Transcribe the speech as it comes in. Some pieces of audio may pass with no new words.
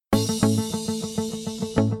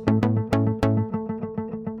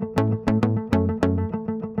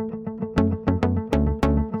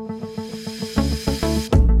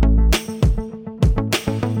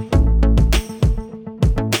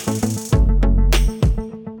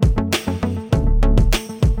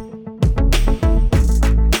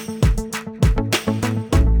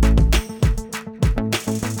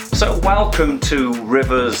Welcome to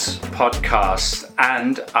Rivers Podcast,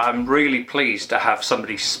 and I'm really pleased to have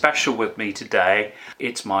somebody special with me today.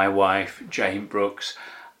 It's my wife, Jane Brooks,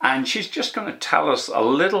 and she's just going to tell us a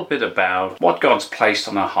little bit about what God's placed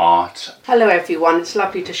on her heart. Hello everyone, it's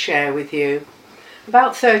lovely to share with you.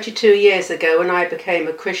 About 32 years ago, when I became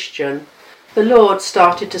a Christian, the Lord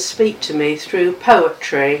started to speak to me through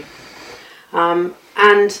poetry. And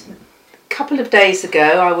a couple of days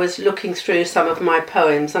ago I was looking through some of my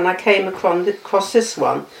poems and I came across this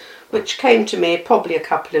one, which came to me probably a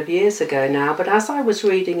couple of years ago now, but as I was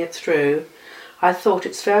reading it through, I thought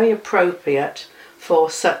it's very appropriate for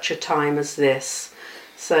such a time as this.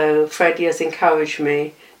 So Freddie has encouraged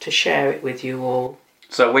me to share it with you all.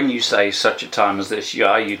 So when you say such a time as this,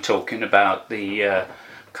 are you talking about the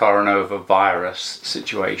coronavirus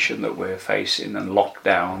situation that we're facing and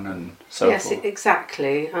lockdown and so forth? Yes,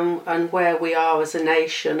 exactly, and where we are as a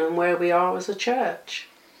nation and where we are as a church.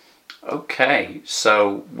 Okay,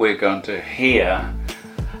 so we're going to hear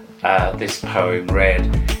this poem read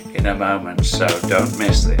in a moment, so don't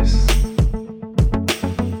miss this.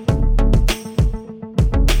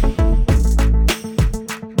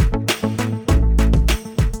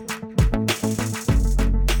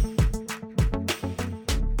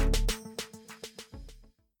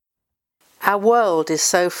 Our world is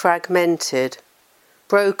so fragmented,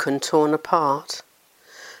 broken, torn apart,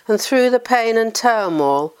 and through the pain and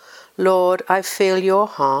turmoil, Lord, I feel your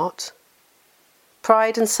heart.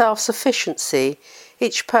 Pride and self-sufficiency,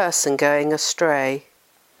 each person going astray.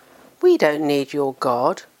 We don't need your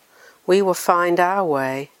God, we will find our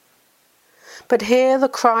way. But hear the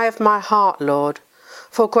cry of my heart, Lord,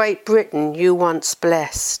 for Great Britain you once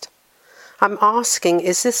blessed. I'm asking,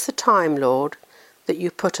 is this the time, Lord, that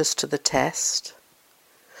you put us to the test?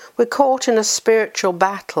 We're caught in a spiritual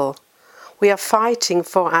battle. We are fighting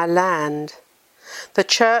for our land. The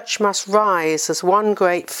church must rise as one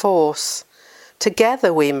great force.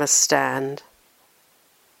 Together we must stand.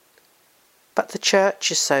 But the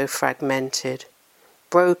church is so fragmented,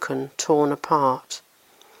 broken, torn apart.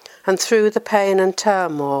 And through the pain and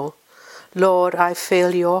turmoil, Lord, I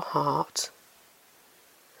feel your heart.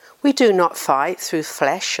 We do not fight through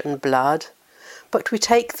flesh and blood, but we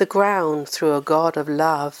take the ground through a God of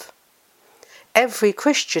love. Every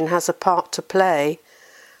Christian has a part to play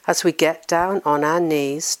as we get down on our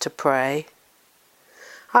knees to pray.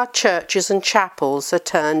 Our churches and chapels are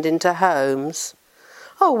turned into homes.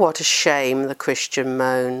 Oh, what a shame, the Christian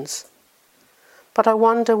moans. But I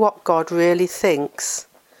wonder what God really thinks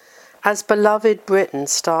as beloved Britain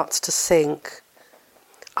starts to sink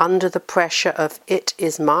under the pressure of "it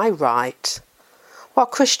is my right," while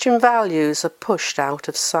Christian values are pushed out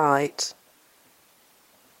of sight.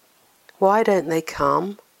 Why don't they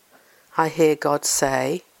come? I hear God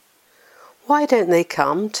say. Why don't they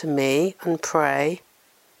come to me and pray?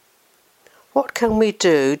 What can we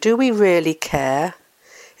do? Do we really care?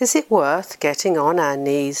 Is it worth getting on our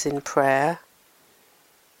knees in prayer?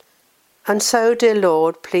 And so, dear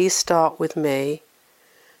Lord, please start with me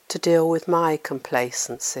to deal with my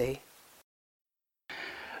complacency.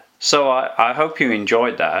 So I hope you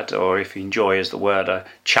enjoyed that, or if enjoy is the word, a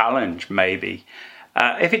challenge maybe.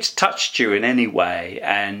 If it's touched you in any way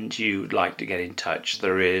and you'd like to get in touch,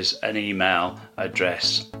 there is an email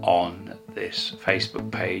address on this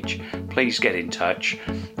Facebook page. Please get in touch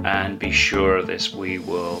and be sure of this. We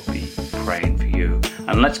will be praying for you.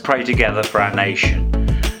 And let's pray together for our nation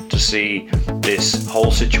to see this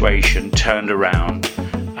whole situation turned around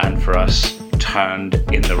and for us turned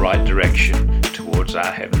in the right direction towards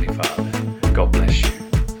our Heavenly Father. God bless you.